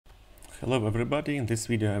Hello everybody, in this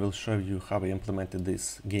video I will show you how I implemented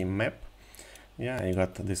this game map. Yeah, I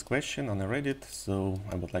got this question on Reddit, so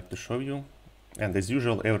I would like to show you. And as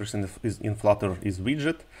usual, everything in Flutter is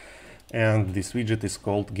widget, and this widget is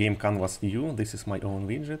called Game Canvas View. This is my own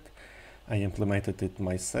widget. I implemented it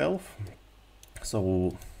myself.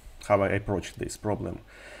 So how I approached this problem.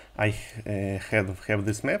 I have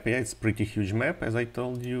this map. Yeah, it's pretty huge map, as I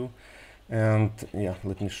told you. And yeah,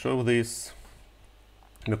 let me show this,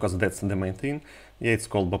 because that's the main thing. Yeah, it's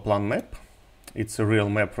called Boplan map. It's a real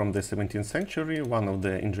map from the 17th century. One of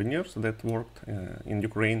the engineers that worked in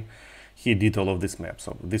Ukraine, he did all of this map.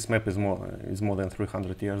 So this map is more than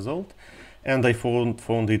 300 years old, and I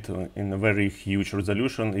found it in a very huge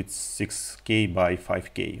resolution. It's 6K by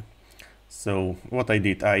 5K. So what I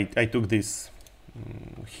did, I took this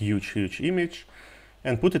huge image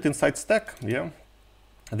and put it inside stack. Yeah,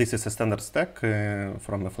 this is a standard stack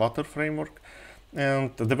from a Flutter framework.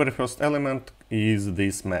 And the very first element is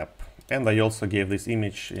this map. And I also gave this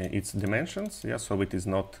image its dimensions, yeah, so it is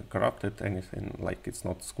not corrupted, anything, like it's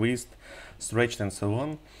not squeezed, stretched, and so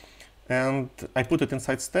on. And I put it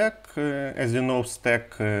inside stack. As you know,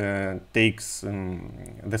 stack takes,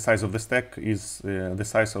 the size of the stack is the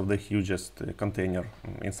size of the hugest container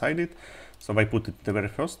inside it. So I put it the very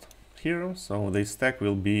first here, so the stack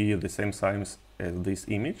will be the same size as this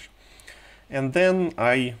image. And then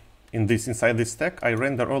inside this stack, I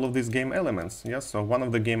render all of these game elements. Yeah, so one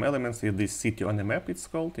of the game elements is this city on a map, it's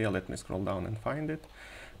called. Yeah, let me scroll down and find it.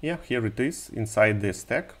 Yeah, here it is inside the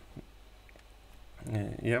stack.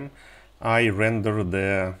 Yeah, I render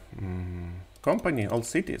the company, all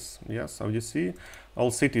cities. Yeah, so you see,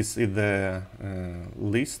 all cities is the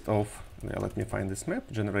list of. Yeah, let me find this map.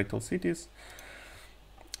 Generate all cities.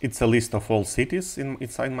 It's a list of all cities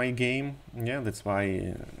inside my game. Yeah, that's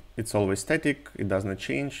why it's always static. It does not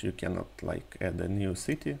change. You cannot like add a new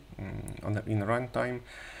city in runtime.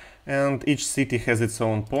 And each city has its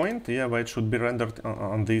own point. Yeah, where it should be rendered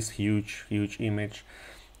on this huge image.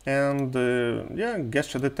 And yeah,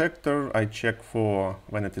 gesture detector, I check for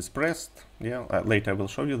when it is pressed. Yeah, later I will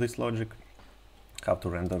show you this logic, how to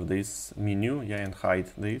render this menu. Yeah, and hide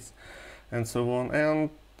this, and so on. And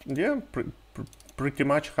yeah, pretty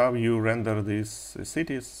much how you render these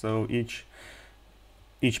cities. So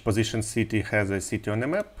each position city has a city on a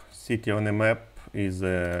map. City on a map is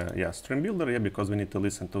a stream builder, yeah, because we need to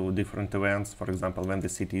listen to different events. For example, when the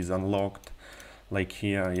city is unlocked, like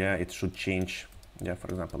here, yeah, it should change. Yeah, for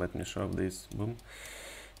example, let me show this. Boom.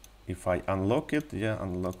 If I unlock it, yeah,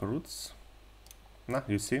 unlock routes. Now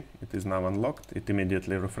you see, it is now unlocked. It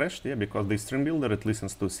immediately refreshed, yeah, because the stream builder, it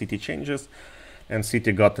listens to city changes. And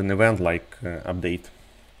city got an event like update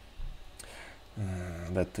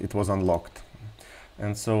that it was unlocked,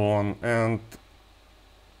 and so on. And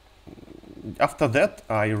after that,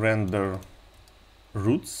 I render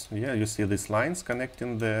routes. Yeah, you see these lines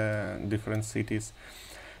connecting the different cities,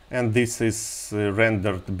 and this is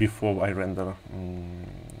rendered before I render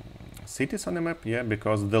cities on the map. Yeah,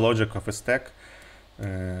 because the logic of a stack.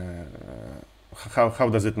 How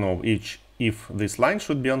does it know if this line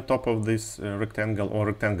should be on top of this rectangle, or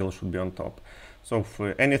rectangle should be on top? So if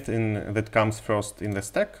anything that comes first in the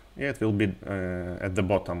stack, yeah, it will be at the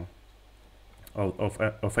bottom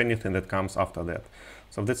of anything that comes after that.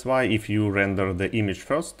 So that's why if you render the image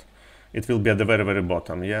first, it will be at the very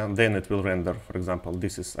bottom. Yeah, then it will render. For example,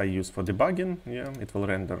 this is I use for debugging. Yeah, it will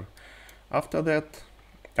render after that.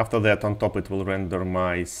 After that, on top, it will render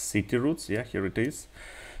my city routes. Yeah, here it is.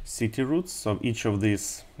 City routes. So each of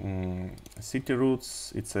these city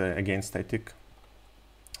routes, it's again static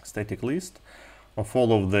list of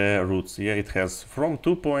all of the routes. Yeah, it has from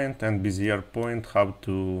to point and Bezier point how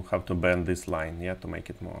to bend this line. Yeah, to make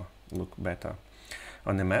it more look better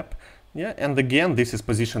on the map. Yeah, and again, this is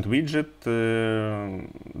positioned widget.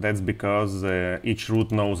 That's because each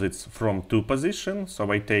route knows it's from to position. So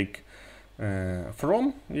I take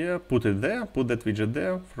from, yeah, put it there, put that widget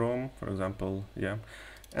there, from, for example, yeah.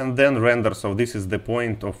 And then render, so this is the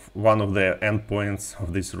point of one of the endpoints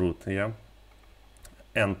of this route, yeah.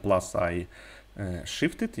 And plus I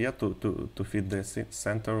shift it, yeah, to fit the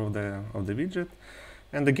center of the widget.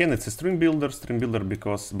 And again, it's a stream builder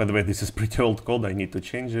because, by the way, this is pretty old code. I need to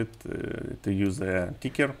change it to use a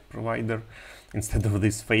ticker provider instead of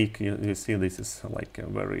this fake. You see, this is like a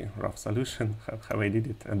very rough solution, how I did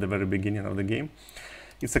it at the very beginning of the game.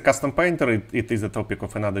 It's a custom painter. It is a topic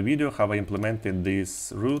of another video, how I implemented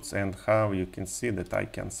these routes and how you can see that I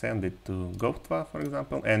can send it to Gotva, for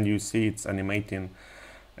example, and you see it's animating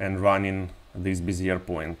and running this Bezier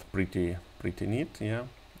point. Pretty neat, yeah,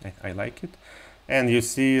 I like it. And you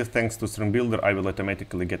see, thanks to Stream Builder, I will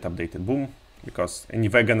automatically get updated. Boom, because in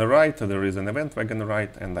wagon right there is an event wagon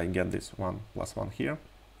right, and I get this 1 + 1 here.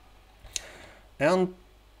 And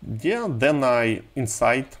yeah, then I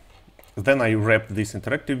wrap this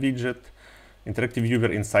interactive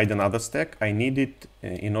viewer inside another stack. I need it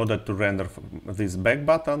in order to render this back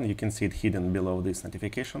button. You can see it hidden below this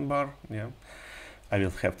notification bar. Yeah, I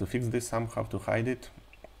will have to fix this somehow to hide it.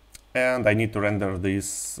 And I need to render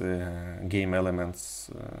these game elements,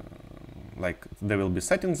 like there will be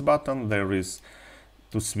settings button, there is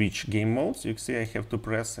to switch game modes. You see I have to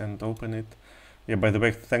press and open it. Yeah, by the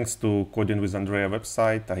way, thanks to Coding with Andrea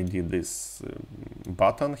website, I did this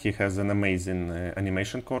button. He has an amazing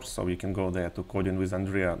animation course, so you can go there to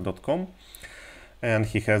codingwithandrea.com. And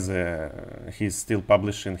he's still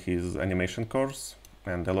publishing his animation course,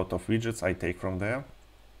 and a lot of widgets I take from there.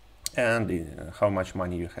 And how much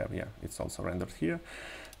money you have, yeah, it's also rendered here.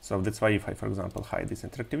 So that's why if I, for example, hide this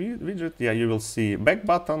interactive widget, yeah, you will see back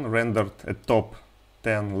button rendered at top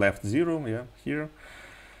 10, left 0, yeah, here.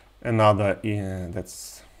 Another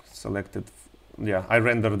that's selected, yeah, I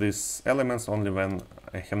render these elements only when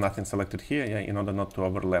I have nothing selected here, yeah, in order not to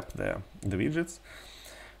overlap the widgets.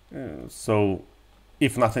 So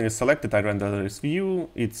if nothing is selected, I render this view,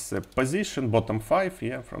 its position, bottom 5,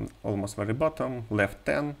 yeah, from almost very bottom, left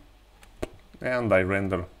 10, and I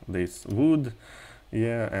render this wood,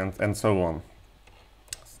 yeah, and so on.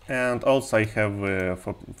 And also I have,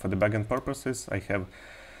 for debugging purposes, I have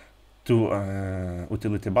two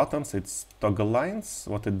utility buttons. It's toggle lines.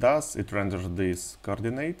 What it does, it renders these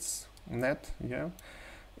coordinates net, yeah.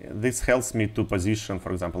 This helps me to position,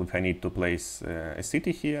 for example, if I need to place a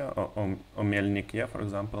city here, or Melnik, yeah, for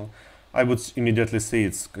example, I would immediately see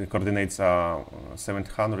its coordinates are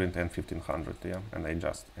 1700 and 1500, yeah, and I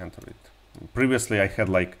just enter it. Previously I had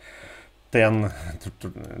like 10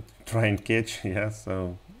 to try and catch, yeah,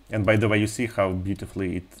 so, and by the way, you see how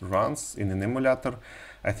beautifully it runs in an emulator.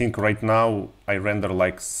 I think right now I render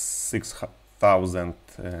like 6,000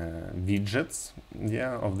 widgets,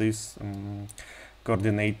 yeah, of this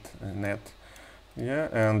coordinate net, yeah,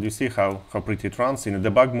 and you see how pretty it runs in a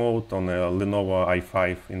debug mode on a Lenovo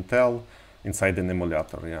i5 Intel inside an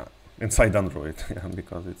emulator, yeah, inside Android, yeah,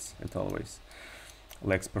 because it always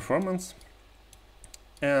lacks performance.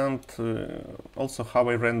 And also how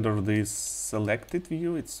I render this selected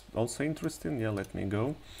view, it's also interesting. Yeah, let me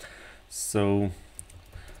go. So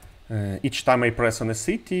each time I press on a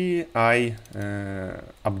city, I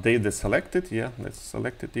update the selected. Yeah, that's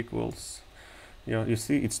selected equals. Yeah, you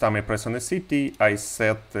see, each time I press on a city, I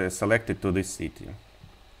set selected to this city,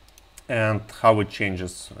 and how it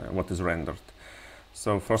changes what is rendered.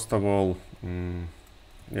 So first of all,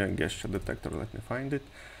 yeah, gesture detector. Let me find it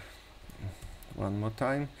one more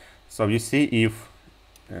time. So you see, if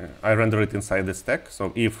I render it inside the stack,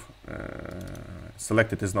 so if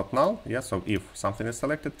selected is not null, yeah, so if something is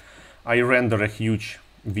selected, I render a huge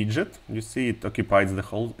widget. You see it occupies the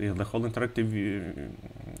whole interactive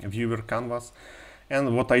viewer canvas.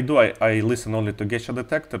 And what I do, I listen only to gesture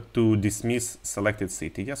detector to dismiss selected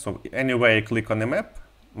city. Yeah, so anyway I click on a map,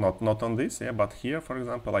 not on this, yeah, but here, for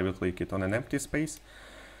example, I will click it on an empty space.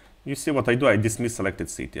 You see what I do, I dismiss selected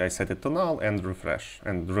city. I set it to null and refresh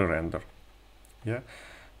and re-render. Yeah,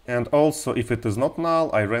 and also if it is not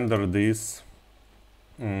null, I render this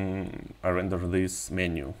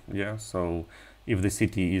menu. Yeah, so if the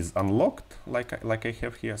city is unlocked, like I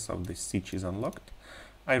have here, so the city is unlocked,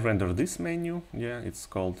 I render this menu. Yeah, it's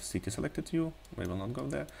called city selected view. We will not go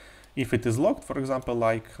there. If it is locked, for example,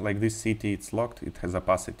 like this city, it's locked, it has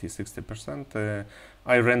opacity 60%.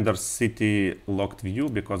 I render city locked view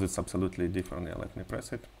because it's absolutely different. Yeah, let me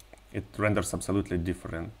press it. It renders absolutely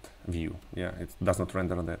different view. Yeah, it does not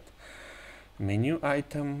render that menu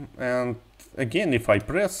item. And again, if I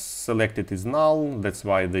press selected is null, that's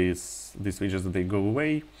why these widgets, they go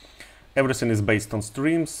away. Everything is based on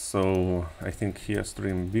streams, so I think here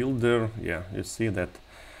stream builder, yeah, you see that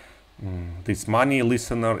this money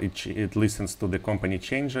listener, it listens to the company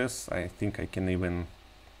changes. I think I can even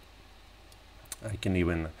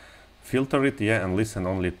filter it, yeah, and listen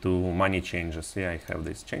only to money changes. Yeah, I have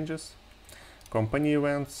these changes, company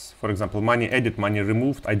events, for example, money added, money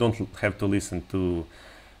removed. I don't have to listen to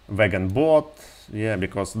vegan bot, yeah,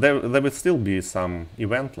 because there will still be some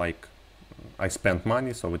event like I spent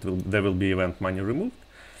money, so there will be event money removed,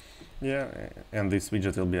 yeah, and this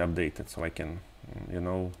widget will be updated, so I can, you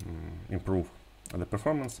know, improve the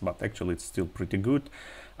performance, but actually it's still pretty good.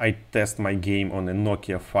 I test my game on a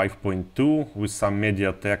Nokia 5.2 with some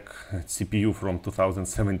MediaTek CPU from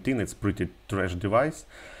 2017. It's pretty trash device,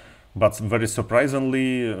 but very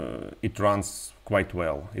surprisingly, it runs quite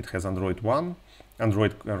well. It has Android 1.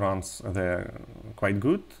 Android runs there quite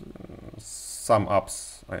good. Some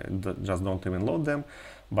apps I just don't even load them,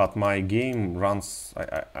 but my game runs.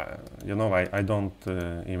 I don't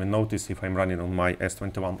even notice if I'm running on my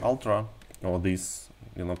S21 Ultra or this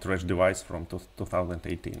trash device from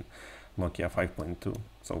 2018, Nokia 5.2.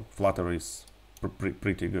 So Flutter is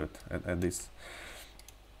pretty good at this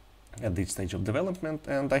stage of development,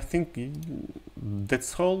 and I think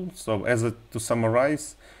that's all. So to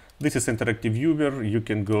summarize, this is interactive viewer. You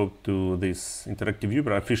can go to this interactive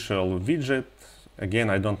viewer official widget. Again,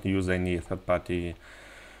 I don't use any third-party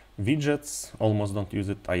widgets, almost don't use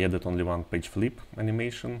it. I added only one page flip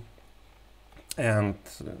animation. And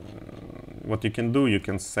what you can do, you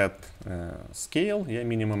can set scale,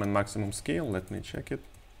 minimum and maximum scale. Let me check it.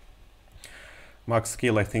 Max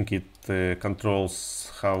scale, I think it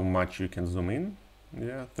controls how much you can zoom in,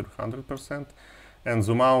 300%. And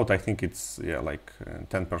zoom out, I think it's like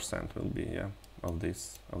 10% will be of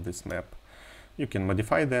this map. You can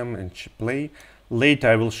modify them and play. Later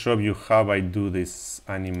I will show you how I do this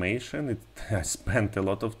animation. I spent a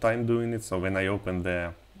lot of time doing it. So when I open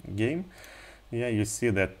the game, you see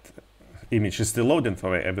that image is still loading,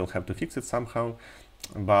 so I will have to fix it somehow.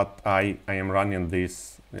 But I am running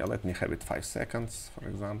this. Let me have it 5 seconds, for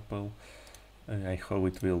example. I hope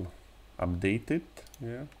it will update it.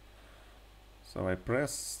 So I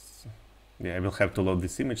press. I will have to load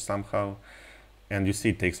this image somehow, and you see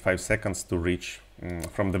it takes 5 seconds to reach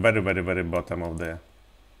from the very, very, very bottom of the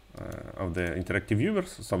interactive viewer.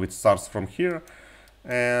 So it starts from here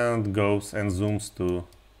and goes and zooms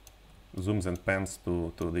and pans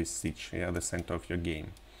to this siege, the center of your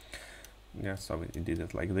game. So it did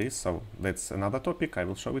it like this. So that's another topic. I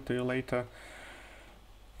will show it to you later.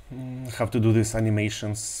 How to do these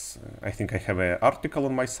animations. I think I have an article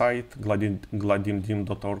on my site,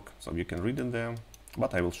 gladimdim.org, so you can read it there.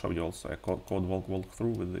 But I will show you also a code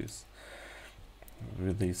walkthrough with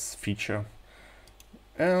this feature.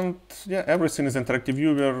 And everything is interactive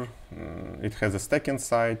viewer. It has a stack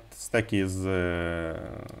inside. Stack is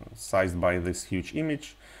sized by this huge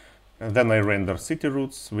image. And then I render city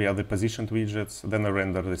routes via the positioned widgets. Then I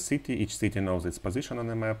render the city. Each city knows its position on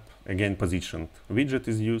the map. Again, positioned widget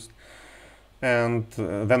is used. And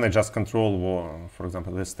then I just control, for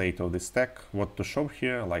example, the state of the stack, what to show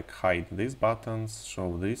here, like hide these buttons,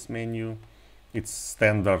 show this menu. It's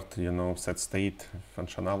standard, set state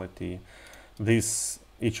functionality.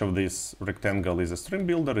 Each of these rectangle is a stream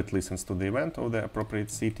builder. It listens to the event of the appropriate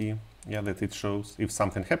city, that it shows. If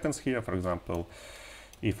something happens here, for example,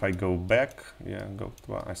 if I go back,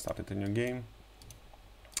 I started a new game.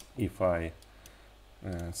 If I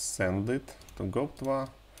send it to Gotwa,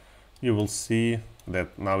 you will see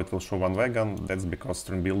that now it will show one wagon. That's because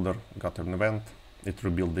stream builder got an event. It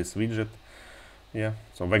rebuilt this widget.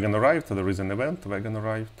 So wagon arrived, there is an event, wagon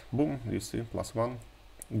arrived, boom, you see, +1,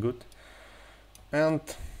 good. And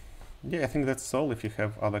I think that's all. If you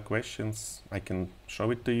have other questions, I can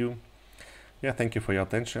show it to you. Thank you for your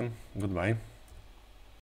attention. Goodbye.